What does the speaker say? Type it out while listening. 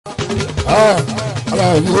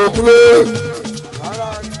Alabi okule.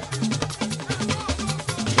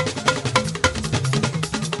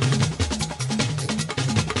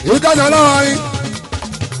 Ikeja lọ́wọ́ yín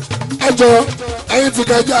ẹjọ́ ẹ̀yin ti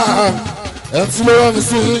kẹjá ẹ̀ tí ló wọ́n mi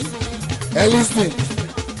sí ẹ̀ lísìn.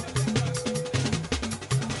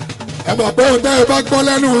 Ẹ mọ̀ pé òun tẹ́ ẹ bá gbọ́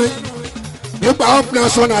lẹ́nu yín nípa up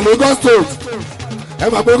national Lagos state ẹ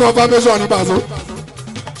mọ̀ pé confirmation ní Paso.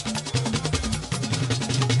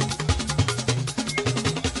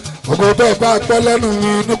 Ògo bẹ́ẹ̀ bá gbọ́ lẹ́nu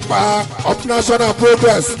yín nípa up national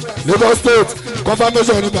progress Lagos state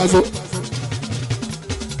confirmation ní Paso.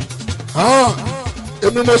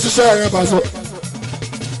 Èmi mo ṣiṣẹ́ ẹ̀rẹ́ Paso.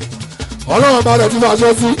 Ọlọ́run bá rẹ̀ ti fàṣọ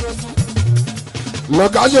sí.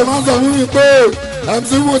 Lọ́gà ṣe máa ń sọ fún mi pé MC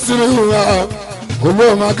mo ti rí ìhùwà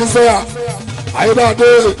Oluomo akínsẹ́yà ayébáde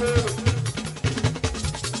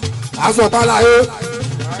asọ̀tàlàyé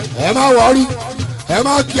ẹ má wọrí ẹ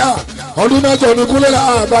má kíá ọdún mẹ́jọ ní kúlẹ̀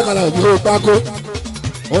àbákalà bí ó pákó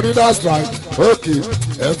oní that's right okay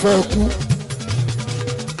ẹ fẹ́ kú.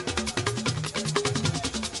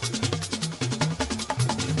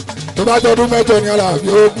 Tó bá jọdún mẹ́jọ ní Alabi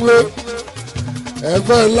ó kúlé ẹ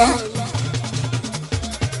fẹ́ ńlá.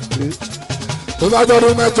 Tó bá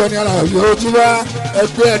jọdún mẹ́jọ ní Alabi ó jí wá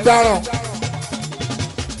ẹgbẹ́ ẹ dáràn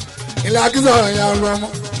ilé akínsọ̀ ẹ̀yà Oluomo.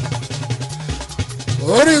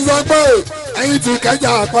 Orí sọ pé ẹ̀yin ti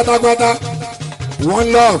Ikeja pátápátá one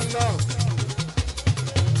love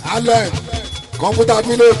alẹ́ computer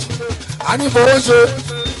village anífowóṣe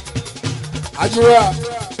àjùwà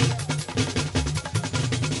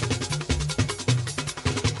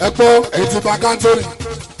ẹ̀pọ̀ èyí ti bá kántórì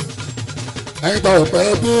ẹ̀yin tọrọ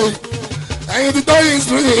pẹ́ bí ẹ̀yin ti tọ́yìn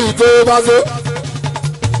street tó bá so.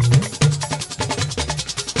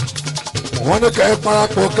 Wọ́n ní kẹ́ ẹ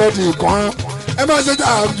parapọ̀ kẹ́ẹ̀dì kan ẹ má ṣe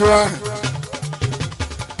dáa jù wá.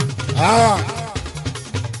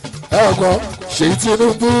 Ẹ ọ̀gbọ́n Ṣèyí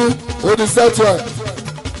Tinubu ó di sẹ́tù ẹ̀.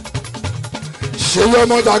 Ṣèyí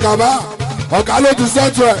ọmọ Jàgàbá ọ̀gá ló di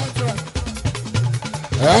sẹ́tù ẹ̀.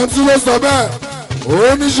 Ẹ̀ ń tí ló sọ bẹ́ẹ̀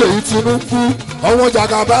ó ní Ṣèyí Tinubu ọmọ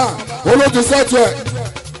Jàgàbá ó ló di sẹ́tù ẹ̀.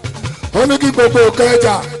 Ó ní kí gbogbo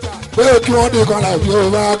Ikeja pé kí wọ́n di kan Alabi ó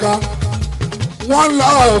bá ká. Wọ́n lọ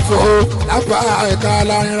ọ̀fọ̀ lápá ẹ̀ka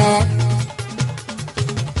lárinra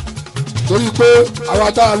torí pé àwa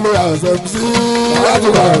tá a lo àṣẹ sí láti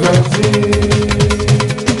wà lọ sí.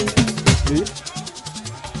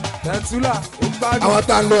 Àwa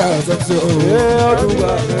tá a lo àṣẹ sí o.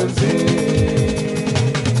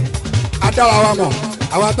 Adára wa mọ̀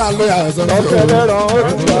àwa tá a lo àṣẹ sí o.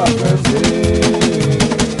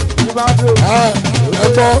 Ẹ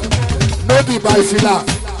gbọ́ no be by fila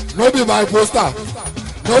no be by poster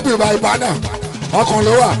no be by banner ọkàn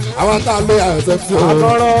ló wà àwọn tá a lé àìsàn sí o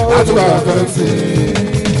láti bá àìsàn sí.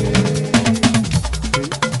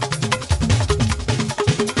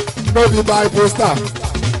 No be by poster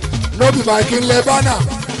no be by kí n lẹ banner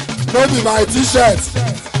no be by t-shirt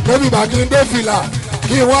no be by kí n dé fìlà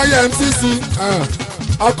kí n wáyé MCC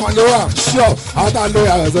ọkàn ló wà sure àwọn tá a lé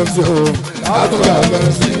àìsàn sí o láti bá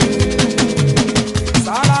àìsàn sí.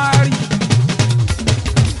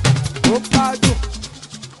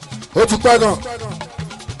 Ó ti pẹ́ gan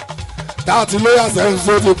tá a ti lóyà sẹ́yìn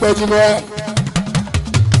tó ti pẹ́ jí mọ́.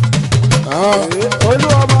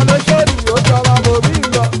 Oluomo ló ṣòdì ó jọba bòmí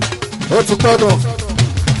lọ. Ó ti pẹ́ gan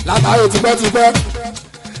látàrí tipẹ́tipẹ́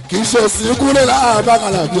kì í ṣe sínkúlẹ̀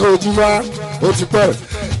láàbàkàlà bí ojúmọ́ ó ti pẹ́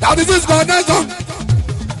 36 connection.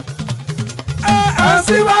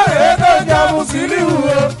 Ẹ̀sìn máa rèé tó ń jẹ Mùsùlùmí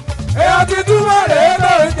o èèyàn ti tún máa rèé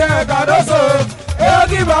tó ń jẹ Kàdóso èèyàn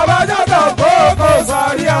ti bàbá jọ̀tọ̀ kókó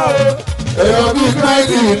sàríà o. Èèyàn bí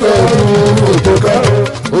kíláìsì tó ètò kan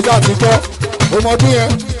ó jà ti tọ́ ọmọdún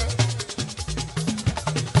yẹn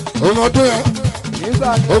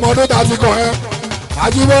ọmọdún tá a ti kàn yẹn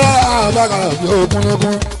àjíbọ́ àbákàrà bí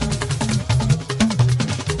okúnlógún.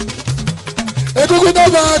 Egungun tó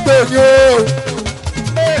bá gbè ní o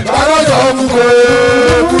bàbájọ ọmú kò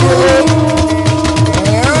kúrò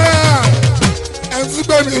ẹ̀ ń sí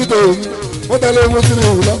pé mi ìdò ó tẹ̀lé mú sínú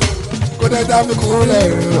ìwúlọ́ kó dẹ́ dá mi kúrò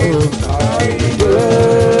lẹ́rìn o.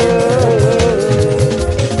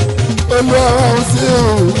 Olúwa sí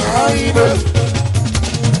àìdè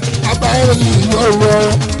abáyé yìí yóò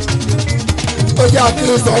ó yá kí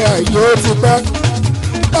sọ̀rọ̀ yóò ti pẹ́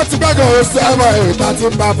ó ti pẹ́ kí o sẹ́wọ̀n ìta ti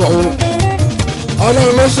ń bá bọ̀ o.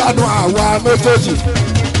 Ọlọ́run ló ṣàánú àwa méjèèjì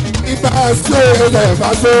ibà sí ilẹ̀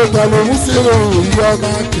ìfàṣẹ pẹ̀lú mùsùlùmí ìyọ́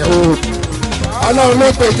máa kẹ́ o. Ọlọ́run ló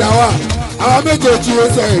pèjà wá àwa méjèèjì ó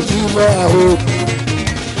sẹ̀ ìjì mọ́ àwọn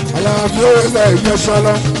Alabi ó sẹ̀ ìjẹ́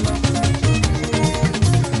sọ́lọ́.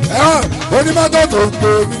 Onímọ́tò tó ń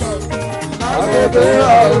pè mí àgbègbè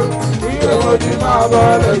ọ̀run ìwé mo ti máa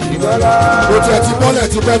bọ́lẹ̀ jìbọ́lá. Mo tiẹ̀ ti bọ́lẹ̀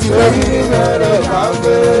tipẹ́tipẹ́. Orí ní bẹ̀rẹ̀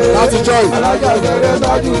kàgbé. Láti jọ́ yìí. Alájà bẹ̀rẹ̀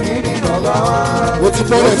sájú nínú bàbá wa. Mo ti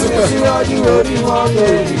bọ́lẹ̀ tipẹ́. Síwájú orí mọ́tò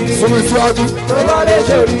yìí. Súnmi síwájú. Tó bá dé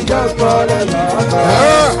sórí jẹ́ bọ́lẹ̀ bàbá.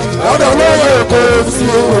 Ọ̀dọ̀ olówó èkó sí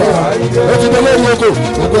ìwà. Ó ti délé ní oko.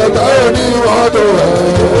 Gbogbo ẹgbẹ́ ò ní ọ̀dọ̀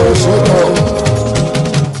rẹ̀ ṣùgbọ́n.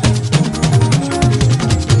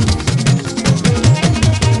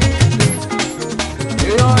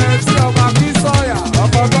 Èèyàn ẹtí ọmọ kí sọ́yà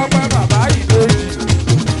ọkọ̀ tọ́pẹ́ bàbá ìdójì.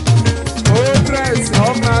 Oldress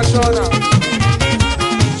of national.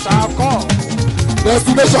 Ṣàkọ́.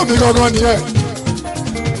 Destination mi gangan nìyẹn.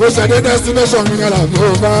 Mo ṣẹ̀dé destination mi yẹn làbí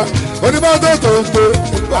ó bá. Onímọ̀tò tó ń gbé.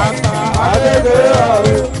 Bàtà àdégbé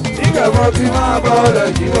ọ̀rẹ́. Ìkẹ̀kọ́ ti máa bọ́lẹ̀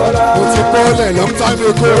jìbọ́lá. Mo ti bọ́lẹ̀ long time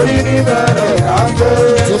ago. Orí ní bẹ̀rẹ̀ kàgbé.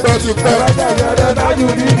 Tipẹ́tipẹ́. Alájà bẹ̀rẹ̀ sájú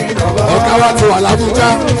nínú bàbá wa. Ọ̀gá wa ti wà l'Abuja.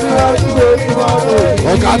 Síwájú orí mọ́tò yìí.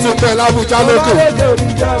 Ọ̀gá ti pẹ́ l'Abuja lókè.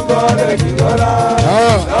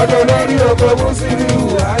 Lọ́dọ̀ lórí oko Mùsùlùmí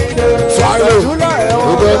Àyíndé. Sáré.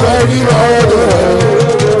 Gbogbo ẹgbẹ́ rí ọ̀dọ̀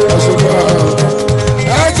ọ̀ṣùgbọ́n.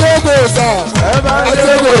 Ẹ jẹ́ gbòòsà. Ẹ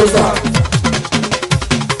jẹ́ gbòòsà.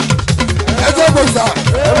 Ẹ jẹ́ gbòòsà.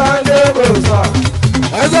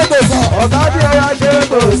 Ẹ jẹ́ gbòòsà. Ọ̀gá bí ẹyà ṣe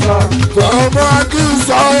gbòòsà. Ọmọ kí n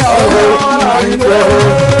sọ ìyàwó Àyíndé.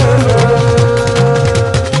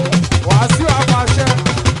 Wàásù àpàṣẹ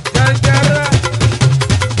jẹjẹrẹ.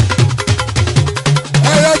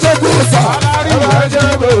 Ẹ jẹ́ gbòòsà. Alárí ẹ jẹ́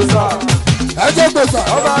gbòòsà. Ẹ jẹ́ gbòòsà.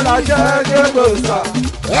 Ọba làjẹ ẹ jẹ́ gbòòsà.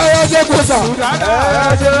 Ẹ jẹ́ gbòòsà. Ẹ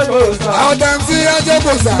jẹ́ gbòòsà. Àdàntí ẹ jẹ́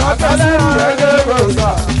gbòòsà. Àtẹlẹ́rù ẹ jẹ́ gbòòsà.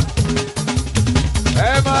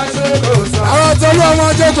 Ẹ máa ṣe gbòòsà. Àwọn tó lú ọmọ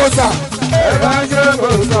jẹ́ gbòòsà. Ẹ máa ṣe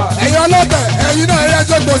gbòòsà. Ẹ̀yin ọlọ́tẹ̀ ẹ̀yin náà ẹ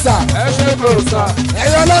jẹ́ gbòòsà. Ẹ ṣe gbòòsà.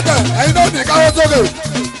 Ẹ̀yin ọlọ́tẹ̀ ẹ̀yin náà ní káwọ́ sókè.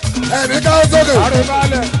 Ẹ̀mí káwọ́ sókè.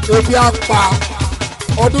 Àrèbálẹ̀. Ebi apá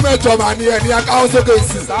ọdún mẹ́jọ mà ní ẹni akáwọ́ sókè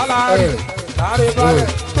sí. Sálárì. Àrèbálẹ̀.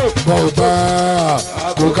 Bọ̀ọ̀bá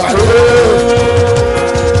kò kárí.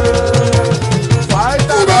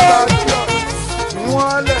 Fàáìtà bàbá jọ.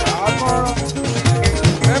 Ìwọ̀n lẹ̀ àmọ́ràn.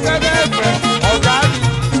 Ẹgbẹ́ bẹ́ẹ̀ fẹ́ ọ̀gá mi.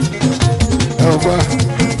 Ẹ̀gbá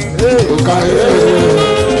kò kárí.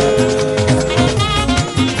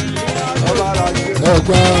 Ọba làjẹ.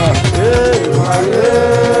 Ẹ̀gbá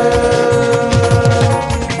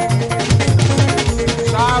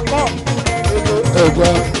Ṣàkọ́. ẹ̀gbá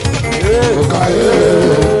kò kárí.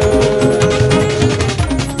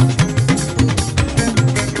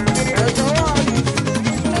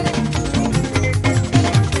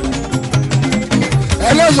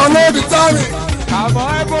 Ẹlẹ́sàn lóòdì táàmì. Àmọ́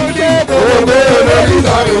ẹ kò ní èkó. Òwe lóòdì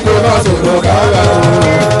táàmì kò má sọ̀rọ̀ kára.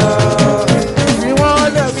 Ìwọ̀n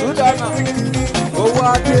lẹ̀ Súdánà. Owó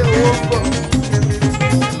adé owó ń bọ̀.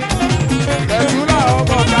 Ẹ̀dúrà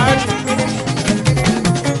ọmọ káàdì.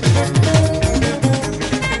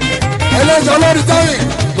 Ẹlẹ́sàn lóòdì táàmì.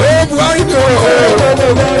 Ó Buhari ni o.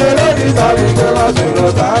 Gbogbo lórí tàbí tó bá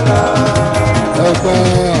sọ̀rọ̀ tánà. Ẹ̀gbá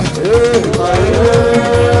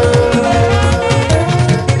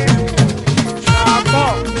Ṣàkọ́.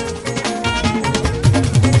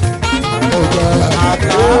 ẹ̀gbá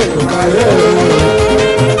Àká. kò kárí.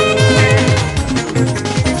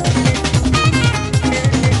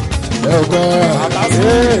 Ẹ̀gbá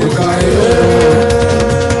kò kárí.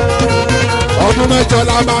 Ọdún mẹ́jọ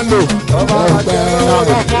la máa ń lò. Ẹ̀gbá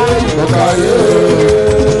kò kárí.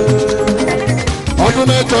 Ọdún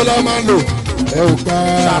mẹ́jọ la máa ń lò. Ẹ̀gbá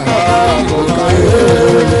kò kárí.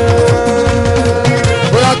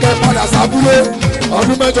 Bóyá kẹ́ padà sábúlé.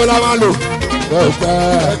 Ọdún mẹ́jọ la máa ń lò. Ẹ̀gbá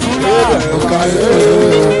kò kárí.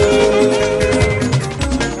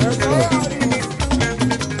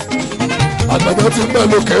 Àgbàdo ti ń bẹ̀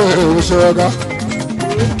lókè oṣù ọ̀gá.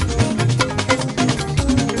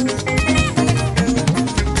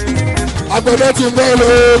 Àgbàdo ti ń bẹ̀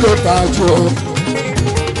lókè tàjú o.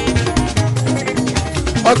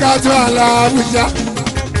 Ọ̀gá tó àlà Àbújá.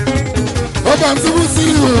 Ó bá ń túbú sí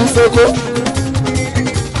ìlú Ìṣògo.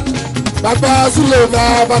 Bàbá Súlẹ̀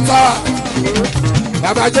bàbá táwà.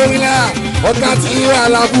 Bàbá Jẹ́rìlá. Ọ̀gá tí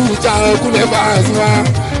Alábùjá ẹ̀kúnlẹ̀ bá ẹ̀sìn wa.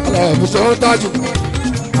 Alábùjá ń tájú.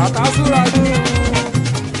 Àkásúra ní.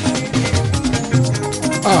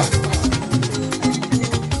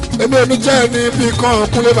 Èmi ò ní jẹ́ ní bí kan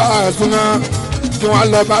kúnlé bá ẹ̀sùn náà kí wọ́n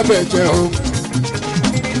lọ bá bẹ̀ jẹ́ o.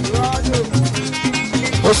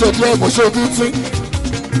 Ó ṣe díẹ̀ mo ṣe bí tí.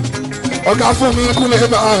 Ọ̀gá fún mi kúnlé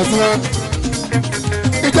bá ẹ̀sùn náà.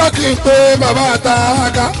 Ìjọ́ kì í pé bàbá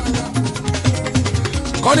àtàkà.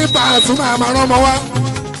 Kọ́ ní bá ẹ̀sùn náà máa rán ọmọ wá.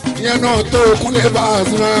 Ìyẹn náà tó kúnlé bá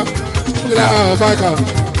ẹ̀sùn náà. Kúnlé bá ẹ̀sùn náà.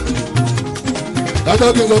 Dájọ́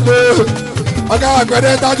kì í sọ pé ọ̀gá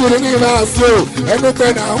àgbẹ̀dẹ tájú ní ìlà sí o ẹnu pẹ́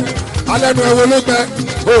náà alẹ́nu ẹ̀wọ̀ ló pẹ́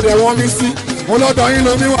ó dẹ̀ wọ́n mi sí mo lọ́dọ̀ yín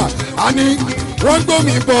lómi wà á ní wọ́n ń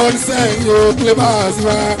gbómi bọ́ sẹ́yìn o kílẹ̀ bá a sí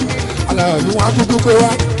wa Alabi wọn á kúkú pé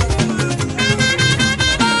wá.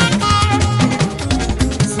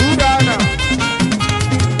 Sudana.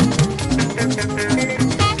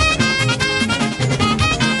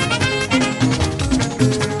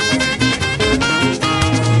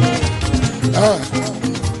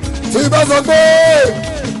 tí bá sọ pé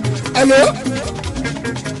ẹlò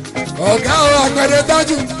ọ̀gá ọ̀rọ̀ àgbẹ̀dẹ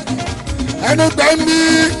tájú ẹnu pẹ́ ń bí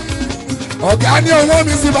ọ̀gá ní owó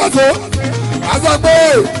mi sí bàtó a sọ pé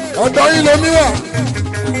ọ̀dọ́ yìí lomi wà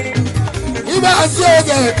ibà sí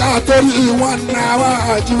ọ̀sẹ̀ kàtórí wọn náà wá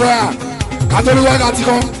àjíwá kàtórí wákàtí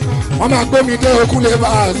kan wọ́n máa gbé mi dé okùn lè bá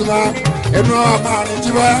a sí ma ẹnu ọmọ àrùn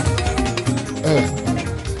jíwá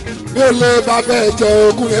mi ò lè bá bẹ́ẹ̀ jẹ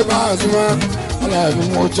okùn lè bá a sí ma Alabi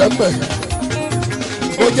mo jẹ́ pẹ̀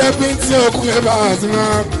mo jẹ́ píntì okùn lè bá a sí ma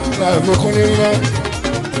Alabi kún ní nínú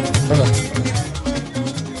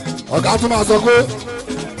ọ̀gá tó máa sọ pé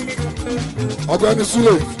ọ̀gbẹ́ni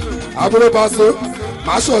Sule abúlé Paso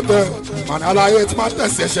máa ṣọ̀tẹ̀ màní aláyé tí máa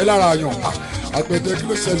tẹ̀sí ẹ̀ṣẹ̀ lára yàn àgbẹ̀dẹ kí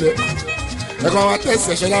ló ṣẹlẹ̀ ẹ̀kọ́ máa tẹ̀sí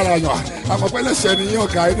ẹ̀ṣẹ̀ lára yàn àmọ́ pẹ́lẹ́ṣẹ̀ ni yín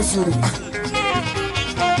ọ̀gá ẹni sùúrù.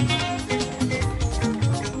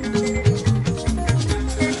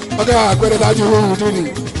 ọ̀gá àgbẹ̀dẹ dájú ohun dùn ní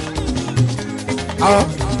àwọn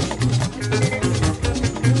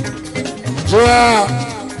jọ́ra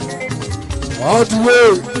ọ̀dùwé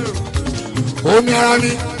omi ara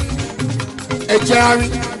mi ẹ̀jẹ̀ ara mi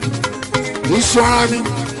iṣan ara mi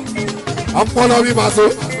ọpọlọ mi Paso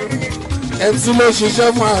MC ló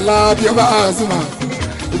ṣiṣẹ́ fún Alabi ọba àzùmá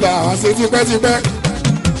ìgbà àwọn ṣe tipẹ́tipẹ́.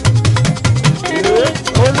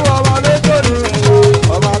 Oluomo lójó ni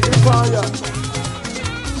ọba mi fàyà.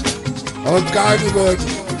 ọ̀gá anybody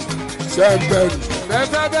ṣe ń bẹ̀rù. Bẹ́ẹ̀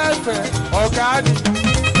ọ̀gá ni.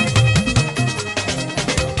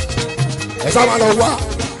 ẹ sábà lọ wá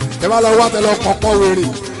ẹ bá lọ wá tẹ lọ pọ̀pọ̀ wèrè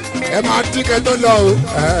ẹ máa dín kẹ tó lọ o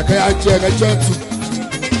kẹ á jẹ kẹ jẹ tù.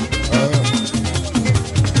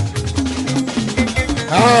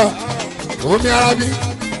 omi ara mi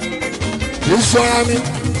iṣan ara mi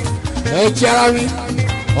ẹ̀jẹ̀ ara mi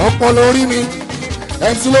ọpọlọ orí mi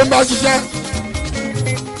MC ló ń bá ṣiṣẹ́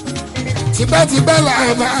tipẹ́tipẹ́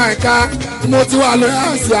làwọn máa ka mo ti wà lórí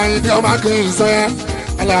àṣì Àyìndé ọmọ akẹ́yìn sọ́yà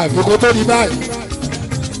Alabi kò tó di báyìí.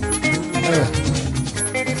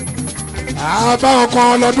 àbáwọn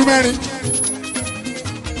kan lọ́dún mẹ́rin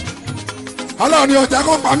Ọlọ́run ni ọjà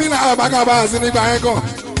kan pa mí náà bákàbá sí nígbà yẹn kan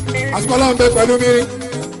àsìkò Ọlọ́run bẹ pẹ̀lú mi rí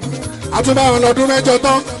àtúbáwọn lọ́dún mẹ́jọ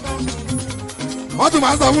tán wọ́n tún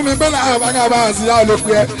máa sọ fún mi pé náà bákàbá sí àlòkù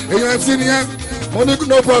ẹ̀ èèyàn MC nìyẹn mo ní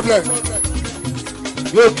no problem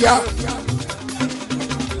yóò kíá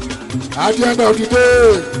at the end of the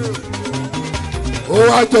day ó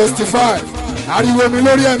wá justify ariwo mi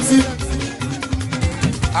lórí MC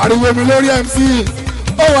ariwo mi lórí MC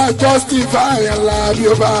ó wá justify Alabi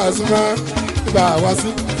ó bá a súnmọ́ ibà wá sí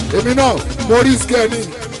èmi náà mo risk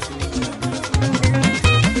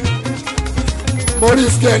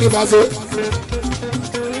ẹ ní Paso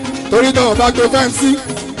torí náà bá gbé fẹ́ǹsì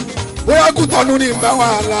bóyá kú tọ́nu ní ìbáwá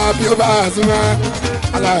Alabi ó bá a súnmọ́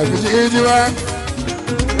Alabi jíjí wá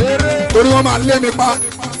torí wọ́n máa lé mi pa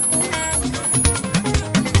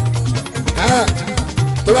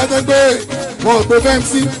tó bá jẹ́ pé wọn ò gbé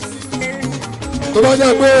fẹ́ǹsì tó bá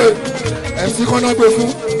jẹ́ pé MC kan náà gbé fún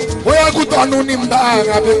bóyá kú tọ́nu ní bá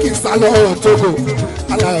àbí kí n sá lọ Togo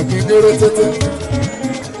Alabi déré tètè.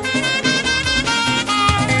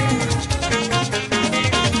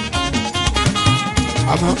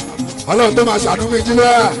 àmọ́ Ọlọ́run tó máa ṣàánú mi jí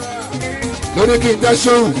lọ́yà lórí kí n jẹ́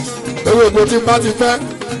ṣóhùn lórí ògbó tí n bá ti fẹ́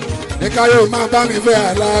ní káyọ̀ máa bá mi fẹ́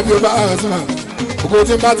Alabi ó bá a sùn ògbó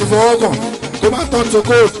tí n bá ti fọwọ́ kàn kó má tán tó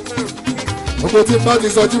kóòtù ògbó tí n bá ti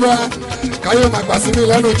sọ júbà káyọ̀ máa gbà sí mi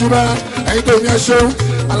lẹ́nu júbà ẹ̀yin tó yẹn ṣóhùn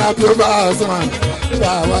Alabi ó bá a sùn bá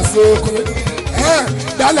a wá sí okùnrin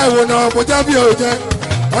dálẹ̀ wo náà mo jẹ́ bí o jẹ́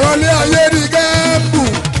ọ̀rọ̀ lé ayé di gáàmù.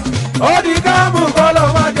 Ó di gáàmù kọ́ ló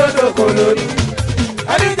máa jọ́dọ̀ kò lórí.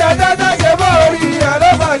 Ẹni jẹ́jẹ́jẹ́ ṣe bọ́ orí ẹ̀ ló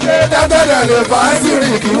máa ṣe tẹ́tẹ́lẹ̀ lè fà á sí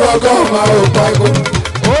rìn kí wọ́n kọ́ máa ò pa ikú.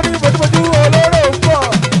 Orí bójúbójú olóró ń bọ̀,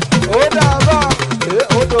 ó dàbà,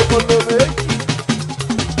 ó dòkòlò méjì.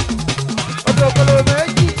 Ó dòkòlò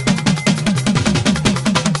méjì.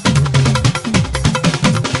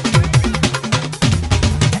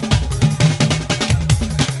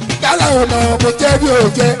 Dálẹ̀ wo náà mo jẹ́ bí o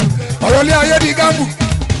jẹ́ ọ̀rọ̀ lé ayé di gáàmù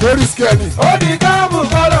lórí skẹ́ẹ̀lì. Ó di gáàmù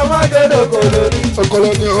kọ́ ló máa jọ́dọ̀ kò lórí. Okolo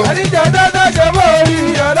ni o. Ẹni jẹ́jẹ́jẹ́ ṣe bọ́ orí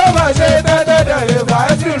ẹ̀ ló máa ṣe tẹ́tẹ́lẹ̀ lè fà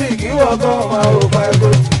á sí rìn kí wọ́n kọ́ máa ò pa ikú.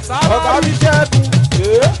 Ọ̀gá mi ṣẹ́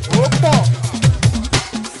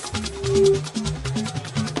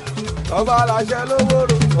ọba aláṣẹ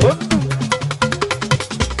lówóró ó ń dùn.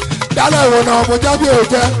 dálẹ̀ ìwọ̀n náà mo jábí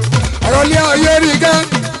òjẹ́ ọ̀rọ̀ lé ayé rí gẹ́.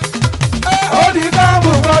 ó di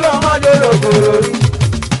káàmù kọ́lọ́ máa jẹ́ lòkòrò rí.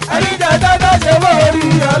 ẹni jẹ́ tẹ́tẹ́ ṣe wọ́n rí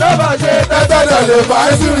ọlọ́ba ṣe tẹ́tẹ́ tẹ́tẹ́ lè fà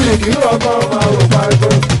á sí rí kí. ọkọ̀ máa wò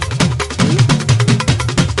pàṣẹ.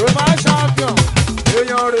 Roman champion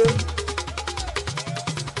èèyàn rẹ̀.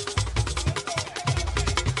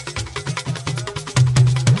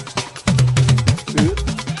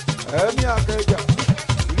 ẹ̀mí àkẹjà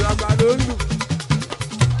ìlú àgbà ló ń lù.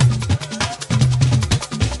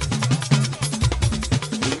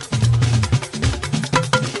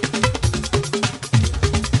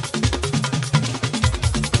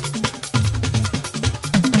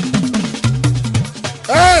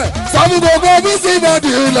 sọ́mu gbogbo bí sí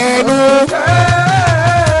bọ́dì lẹ́nu.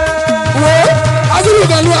 wo asúlù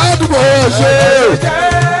pẹ̀lú àdúgbò ṣe.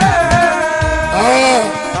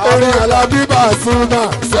 orin Alabi Pasuma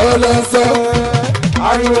sọlẹ́sọ.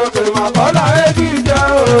 ariwo kèémà kọ́lá èjì jẹ́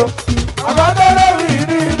o. àbátẹ́rẹ́ mi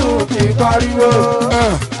nínú kì í pariwo.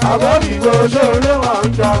 àbọ̀ mi kò ṣòro wà ń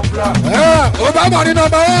jà fúlà. ó bá mọ̀ ní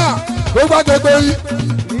nọ́mbà wá gbogbo àgbègbè yìí.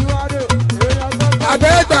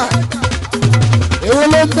 àbẹ́ẹ̀gbà èwo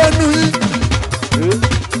ló ń bẹ́nu yín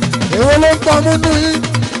èwo ló ń pamọ́ nù yín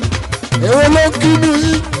èwo ló ń kínú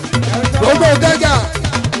yín gbogbo Ikeja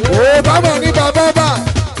òun bá mọ̀ ní bàbá bá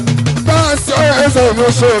a sọ ẹsẹ̀ mi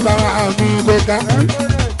ṣe bàbá mi gbẹ̀ká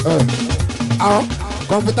àwọn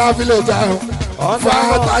kọ̀mpútà fílẹ̀jà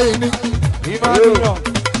fàtàyè ní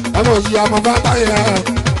ọmọ òsì àmọ́ fàtàyè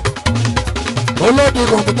olódì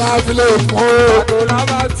kọ̀mpútà fílẹ̀ fún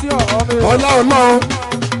ọlá ọlọ́run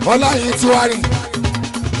ọlá yìí tí wá rí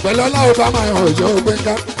pẹ̀lú ọlá Obama yàn òjò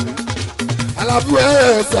gbẹ̀ká Alabi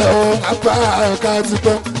ẹsẹ̀ o apá ẹ̀ka ti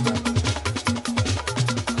pẹ́.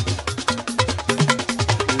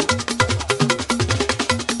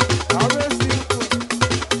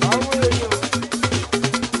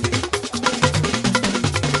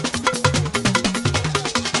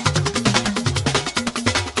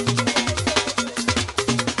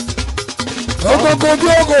 Ogogo bí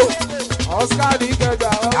ogo. Oscar ní Ikeja.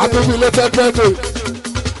 Àtúntò ilé tẹ́tẹ́tẹ́.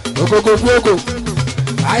 Ogogo bí ogo.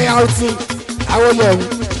 IRT. Àwọn yẹ̀mí.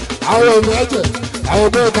 Àwọn yẹ̀mí ẹ̀jẹ̀. Àwọn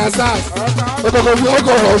ọmọ ẹ̀ka SARS. Ogogo bí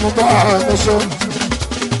ogo ọ̀mù bá ọmọ ṣọ.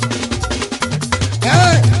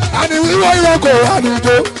 Àní wíwọ́ ìwọ́kọ̀ wà ní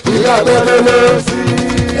ìjó. Ìyá àgbẹ̀dẹ̀ ló sí.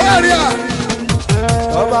 Area.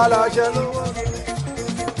 Ọba aláṣẹ ló wọ́n.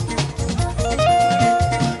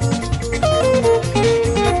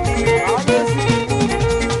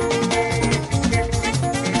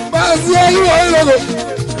 Sí ayúwọ̀ ìlọ́gọ̀.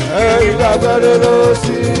 Ìyá àgbẹ̀dẹ̀ ló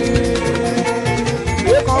sí.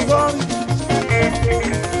 Èkó fọ́n.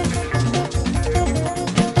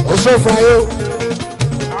 Oṣù Fàyè.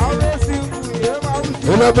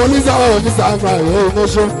 Ìlẹ̀ pọ̀lísà ọ̀rọ̀ fi sàfà yóò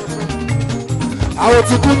mọ́ṣọ́. Àwọn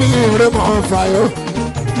ti kú ní ìrẹ́ mọ́ Fàyè.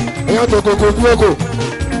 Èèyàn tó kòkò bí òkò.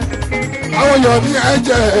 Àwọn yọ̀ ní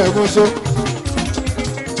ẹ̀jẹ̀ ẹ̀mọ́ṣọ́.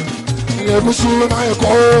 Ilẹ̀ ìbúṣú máa ń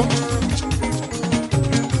kọ́ ó.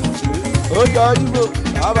 Ó jọ ìbò,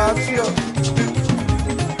 bàbá tí ọ.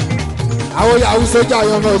 Àwọn yahoo sójà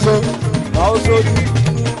yọ̀ mọ́ṣọ́. Báwo sójú?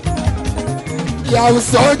 Yahoo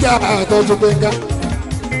sójà àtọ́jú gbẹ̀ngà.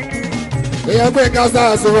 Èèyàn gbẹ̀ngà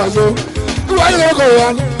sáà sí wàṣọ. Ìwà ìlọ́kọ̀ wà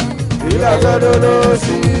ní. Ìyá àgbẹ̀dẹ̀ ló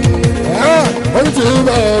sí. Ó ti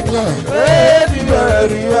bẹ̀rẹ̀ ní ẹ̀. Ti bẹ̀rẹ̀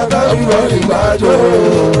ní ẹgbẹ́ ìgbàjọ́.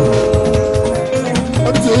 Ó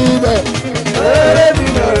ti bẹ̀rẹ̀. Ti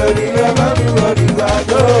bẹ̀rẹ̀ ní ẹgbẹ́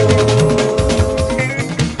ìgbàjọ́.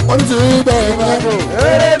 Ó ti bẹ̀rẹ̀ ní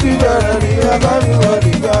ẹ̀. Ti bẹ̀rẹ̀ ní ẹgbẹ́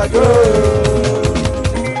ìgbàjọ́.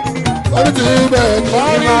 Ó ti bẹ̀rẹ̀ ní ẹ̀.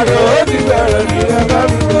 Ìmàdò ó ti bẹ̀rẹ̀ ní ẹgbẹ́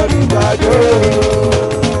ìgbàjọ́.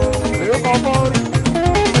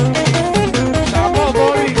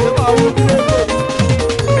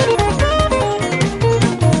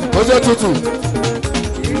 Oṣé tutù.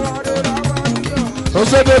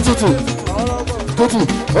 Oṣé dé tutù. Tutù.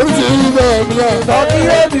 Ó ti bẹ̀rẹ̀ ní ẹ̀. Tọ́kí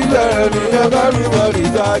ó ti bẹ̀rẹ̀ ní ẹgbẹ́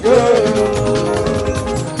ìgbàjọ́.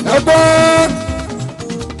 Ẹgbẹ́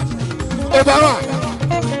Obama.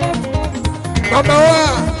 Bàbá wa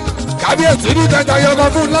kábíyèsí ní Ikeja yọkọ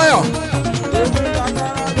fún láyọ̀.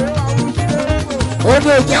 Ó ní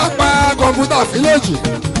òjì apá kọ̀ǹpútà fílẹ̀jì.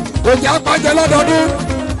 Òjì apá jẹ lọ́dọọdún.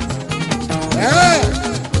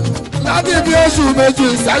 Láti bí oṣù méjì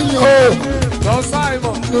sẹ́yìn o. Lọ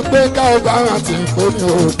Simon. Ní pé ká Obama ti ń pè ní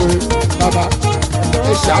òpè bàbá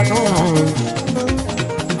ìṣàánú.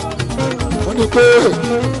 Ó ní pé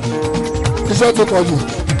iṣẹ́ ti pọ̀ jù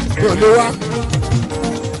mi ò lè wá.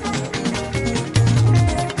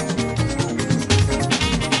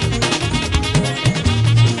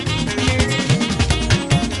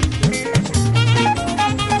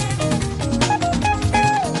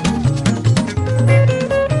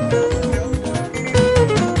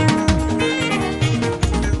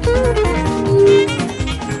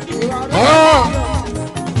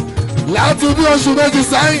 méjì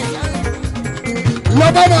sẹ́yìn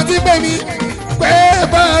lọ́bọ̀ mọ̀ tí pè mí pé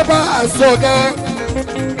bàbá àsọ̀gá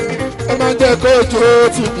ẹ máa jẹ́ kójú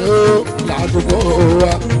tì mí ó ládùúgbò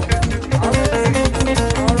wa.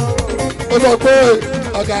 ó sọ pé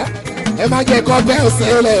ọ̀gá ẹ máa jẹ́ kọ́ bẹ́ẹ̀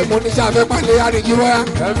sílẹ̀ mo ní sàfẹ́ pàdé àríyí wá.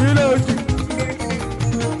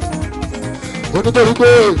 onítorí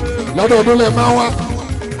pé lọ́dọọdún lè máa wá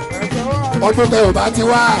ọdún tẹ ò bá ti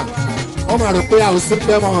wá wọ́n máa rò pé àwòsí ń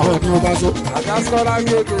bẹ́ mọ́ ọ̀hún ní ọba so.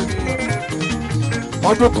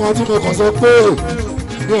 ọdún kan tí mo kàn sọ pé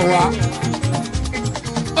mi ò wá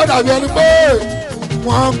ó dàbí ẹni pé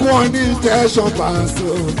wọ́n gún ọ ní tẹ̀sán pàṣẹ.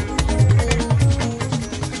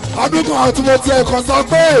 ọdún kan tí mo tiẹ̀ kàn sọ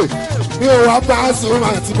pé mi ò wá Pasuma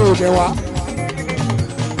àti mi ò dẹ̀ wá.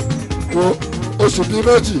 wo oṣù bíi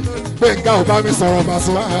méjì pé nǹkan ò bá mi sọ̀rọ̀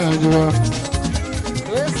Pasuma àyànjú wa.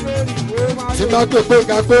 tí bá pè pé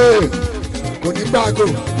nǹkan pé kò ní gbàgò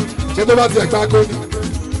ṣé tó bá tiẹ̀ gbàgò ni.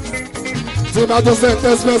 tí bá tó send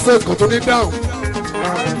text message kò tó ní dáhùn.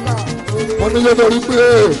 wọ́n ní lé lórí pé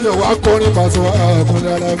mi ò wá kọrin Pasuma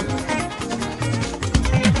ọkùnrin Alabi.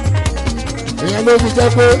 ìyẹn ló fi jẹ́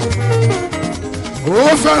pé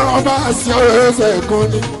ó fẹ́ràn ọba àti ọ̀rọ̀ ẹ̀sẹ̀ kan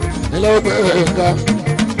ní ilé ọgbẹ́ ẹ̀ka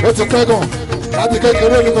ó ti kẹ́gàn láti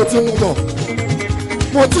kékeré ni mo ti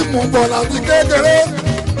mú bọ̀ láti kékeré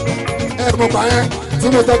ẹ̀mọ̀ gbà yẹn tí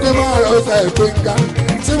mo sọ pé máa rẹ̀ ọ̀sẹ̀ ẹ̀pẹ́ nǹka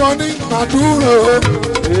tí mo ní màdúró.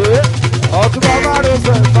 ọtún bá bá rẹ̀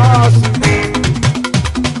sẹ̀ máa sùn.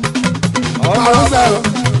 àrùsẹ̀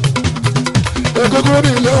ekúkú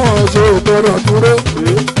ní ilé wọn ṣe ògbọ́dọ̀ dúró.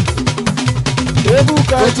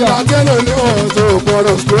 ìjìlá tẹ́lẹ̀ ní wọn ṣe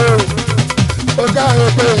ògbọ́dọ̀ dúró. ó káyọ̀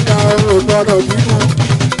pé nǹka ògbọ́dọ̀ bínú.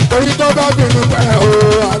 orí tó bá bínú pẹ́ o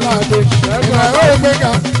aláàbò ìgbà yóò gbé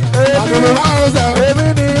ká àdúró àrùsẹ̀. èmi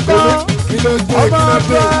nìkan kí ló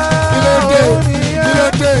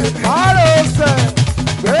dé. àròsẹ̀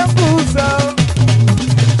gbẹ̀ngùsẹ̀.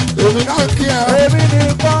 èmi náà kí ẹ. èmi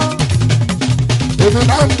nìkan èmi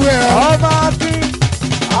náà ń gbé ẹ. ọmọ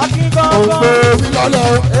akin gangan. òǹgbò mi lọ́lọ́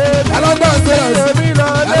alágbà sẹ́yìn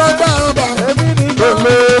alágbà ọba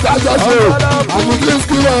èlé dájọ́ ṣe àbùkí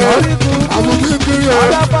skúrọ̀ àbùkí kiri ọ̀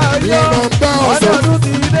ìyẹn máa ń bá ọ̀sán. ọdún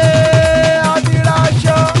ti dé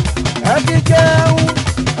adiraṣọ ẹbí jẹun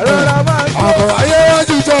rọra máa ṣe. ọkọ̀ ayé wá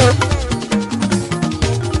jíjọ.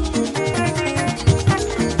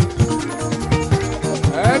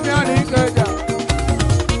 ẹ̀mí àní Ikeja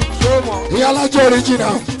ṣó mọ̀. ìyá alájọ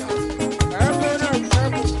original.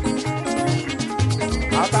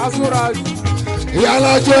 àtàsúra ìyá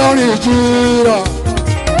alájọ original.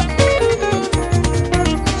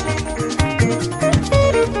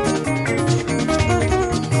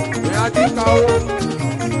 ìyá kíkà owó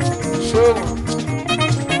ṣó mọ̀.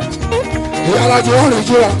 ìyá alájọ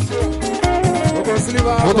original. gbogbo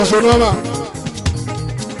sílíbà mo tó ṣe nọ́mà.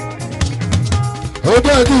 ó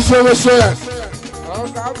bẹ́ẹ̀ kí ṣe ṣe ẹ̀.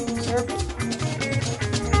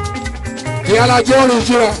 ìyá alájọ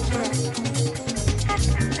original.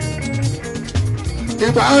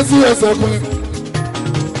 ìgbà ń sí ẹsẹ̀ fún mi.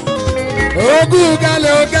 ogún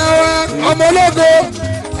kalẹ̀ ọ̀gá wa ọmọ ológo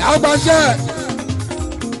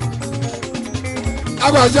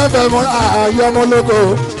àgbàṣẹ́ fẹ́ mọ́ ààyè ọmọ ológo.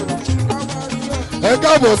 ẹ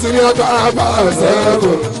káàbọ̀ sí ní ọjọ́ àbá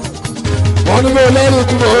ẹ̀sẹ̀kọ̀. wọ́n ní mo lẹ́rìí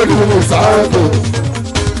kúrò olùmọ̀ sáàkọ̀.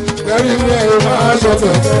 lẹ́rìí ní ẹ̀rọ máa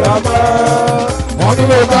ṣọ̀tẹ̀. wọ́n ní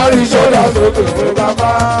mo bá rí ṣọ́dà sókè fún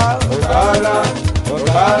bàbá. Oganla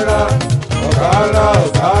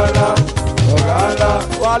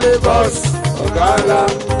Wálé bọ́s. Oganla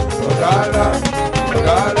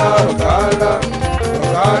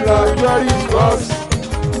Jerry bọ́s.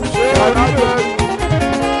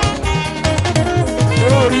 ṣé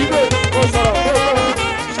oríbẹ̀ kó sọ̀rọ̀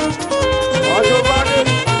ọjọ́ bá dé.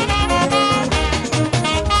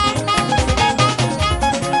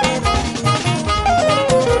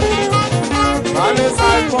 Wálé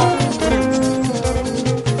sáìpọ̀.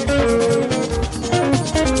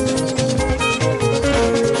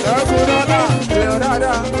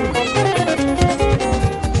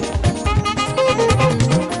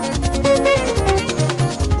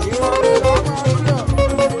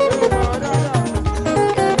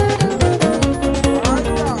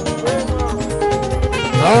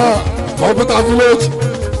 Computer Village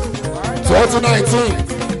 2019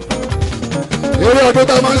 eré ọdún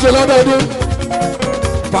tá a máa ń ṣe lọ́dọọdún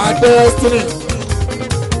Padestry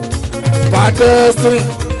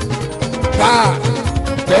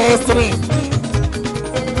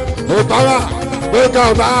Obama gbẹ̀gà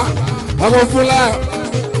ọba ọmọ fúnlá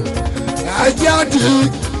ajé àti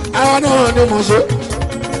ara náà ni mo ṣe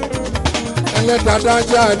ẹlẹ́dàá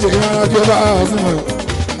ajé àti ìrànlọ́jọ́ bá a fún ọ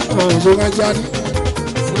ọmọ òṣèlú ajá ni.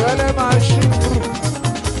 ìrẹ́lẹ̀ máa ṣí.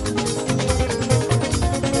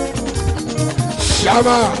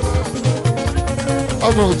 Ṣáma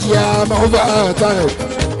ọmọ òjì àmọ́ ó bá ta ẹ̀.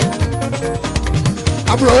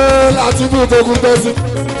 Àbúrò láti bí ìtókùn tẹ́sí.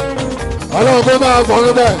 Ọlọ́run kó máa fọ́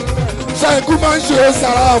níbẹ̀. Ṣé ikú máa ń ṣe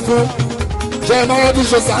sàrà fún? Ṣé ẹ máa rántí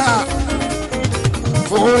ṣe sàrà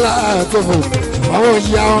fún láàtòfò àwọn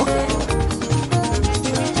òjì àwọn?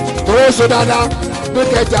 Tòwó ṣe dáadáa ní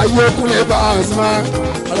kẹjà yí okùn lè bá àṣìmá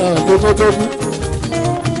ọlọ́run tó tó kú.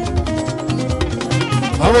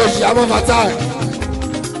 Àwọn òjì àwọn fàtà ẹ̀.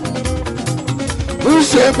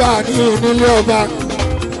 Ìṣèbà ní nílé ọba,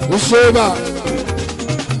 ìṣèbà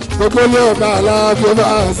gbogbo ilé ọba Alábi ọba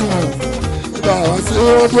àṣìmọ̀ ìgbà àwọn sí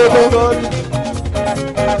wọn tó tó.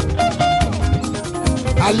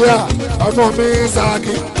 Àlíà ọmọ mi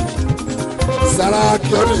Sàràkí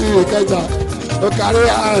ọdún Ìkẹjà ó kárí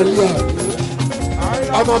Àlíà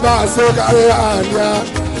ọmọ bá a ṣe ó kárí Àlíà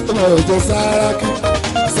ọmọ òjò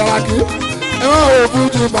Sàràkí ẹ̀wọ̀n òfin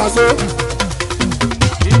ti bàṣọ.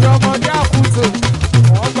 Ìjọmọdé àkútè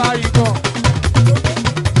wọ́n bá ìbọn.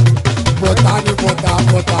 Bọ̀tà ni bọ̀tà.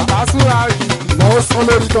 Pasuma rí. Lọ́wọ́ sọ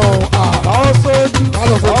lórí gan-an. Lọ́wọ́ sójú.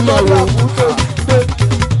 Bálọ̀ fojú ọmọdé ẹ̀wọ̀. àkútè.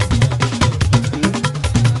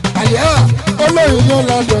 Àyà olóyìn yóò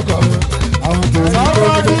lọ́dọ̀ kan. Àwọn tó ń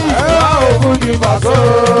Sọ́wọ́ ní ẹ̀rọ ògùn ní Pàṣọ.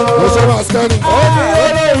 ó ṣe máa skẹ́ni. Ó ní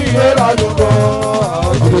olóyìn yóò lọ́dún kan.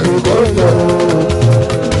 Ọdún tó ń lọ.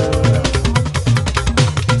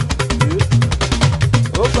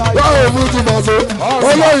 Báwo mú ti máa so?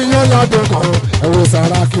 Olóyìn yóò lọ́dọ̀ kan. Ẹ̀wọ̀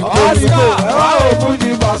Sàràkí tó ń Ọ̀sìkò bọ̀. ẹ̀rọ ògùn ní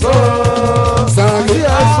Pàṣọ. Sàràkí. Bí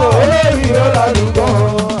ẹ̀sùn olóyìn yóò lọ́dún kan.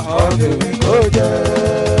 Ọdún tó jẹ́.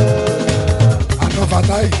 Àná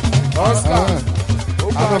Fàtáì. Oscar.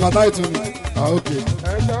 Àná Fàtáì tún ni. Ok.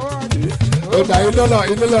 Ẹ̀jẹ̀ wà ní. Ó dà ilé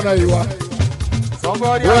lọ́nà ìwà.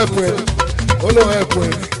 Somebody Ó has ẹ̀pù to ẹ̀. say. Ó lóun ẹ̀pù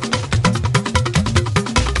ẹ̀.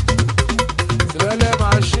 Ìrẹ́lẹ̀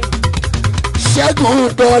máa ṣí. Ṣẹ́gun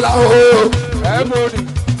dọ́là o. Everybody.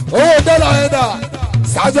 Owó dọ́là ẹ̀dà.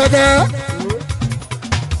 Sàjẹ́kẹ́.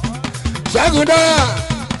 Ṣẹ́gun dọ́là.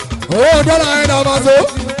 Owó dọ́là ẹ̀dà máa so.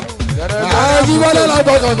 Àyẹ̀sí wọlé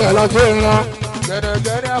lágbọ̀ngàn bẹ̀ lọ́jọ́ ìran.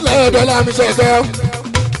 Lẹ́yìn dọ́là mi ṣẹ̀kẹ́.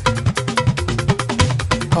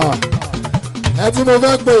 Ẹ tí mo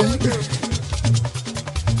fẹ́ pè yí.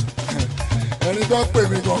 Ẹni tó pè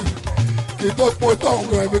mí gan. Kì í tó po tọ̀hún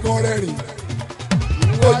gan ẹbí kan rẹ́rìn.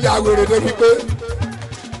 Ó ya wèrè débi pé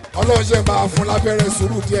Ọlọ́run ṣe máa fún lábẹ́rẹ́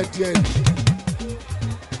sùúrù díẹ̀díẹ̀.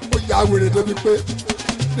 Ó ya wèrè débi pé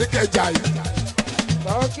ní Ìkẹjà yìí.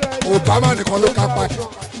 Obama nìkan ló kápá ẹ̀.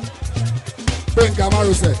 Gbẹ̀ngà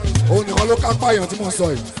márosẹ̀ òun nìkan ló kápá èèyàn tí mo sọ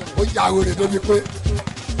yìí. Ó ya wèrè débi pé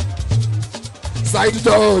Saheed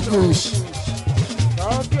Bush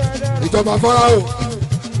ìjọba Fáráò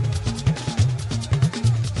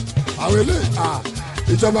àwọn eléyìí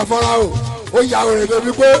ìjọba Fáráò ó ya wèrè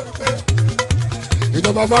débi pé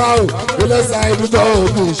ìjọba Fáráò ilé Saheed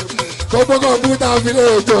Bush gbogbo kọ̀ǹpútà fi lè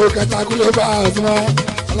jò kẹtàkùlé bá a sùn mọ́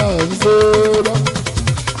ọlọ́run ṣe é lọ.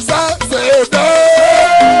 Sẹ́ẹ̀dọ́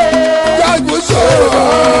jágbó ṣòro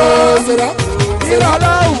ṣẹlá.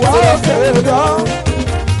 Ìrọ̀lẹ́ ìwà ṣèdọ́.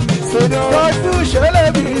 Lọ́dún ṣẹlẹ̀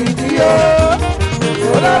bí ìdíyẹ.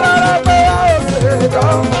 Olólọ́lọ́ pé a ò ṣèdọ́.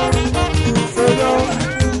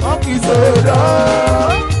 Wọ́n kì í ṣèdọ́.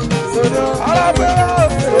 Alábẹ́ a ò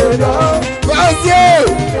ṣèdọ́. Báyìí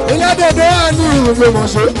ilé dèdè àní ìwé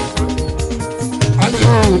mọ̀ṣẹ́. Àní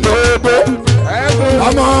ìdòdó.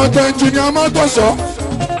 Ọmọ tẹ̀jú ni ọmọ tó sọ.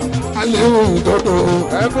 Àní ìdòdó.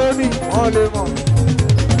 Ẹgbẹ́ ní wọ́n lè mọ̀.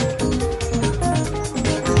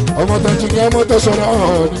 Ọmọ tẹ̀jú ni ọmọ tó sọ náà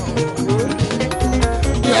ni.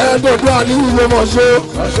 Ilé dèdè àní ìwé mọ̀ṣẹ́.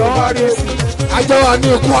 Ọ̀ṣọ́ wá ní sí. Ajọ́ wa ní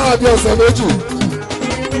ikú àbí ọ̀sẹ̀ méjì.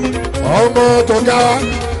 Ọmọ tó ga wa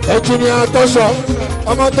ẹ̀jú ni a tọ́ṣọ.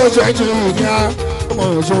 Ọmọ tọ́ṣọ ẹ̀jú ni a ọmọ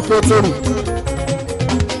ìṣó pétérù.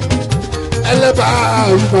 Ẹlẹ́bà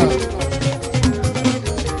àyùbá.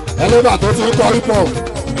 Ẹlẹ́bà tó ti ń kọ́ hip hop.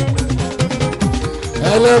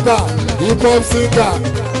 Ẹlẹ́bà hip hop singer.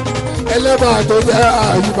 Ẹlẹ́bà tó jẹ́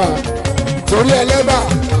àyùbá. Torí ẹlẹ́bà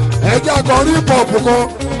ẹ̀jẹ̀ akọrin hip hop kan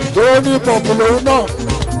tó ní hip hop lòun náà.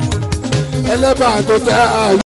 Ẹlẹ́bà tó jẹ́ àyùbá.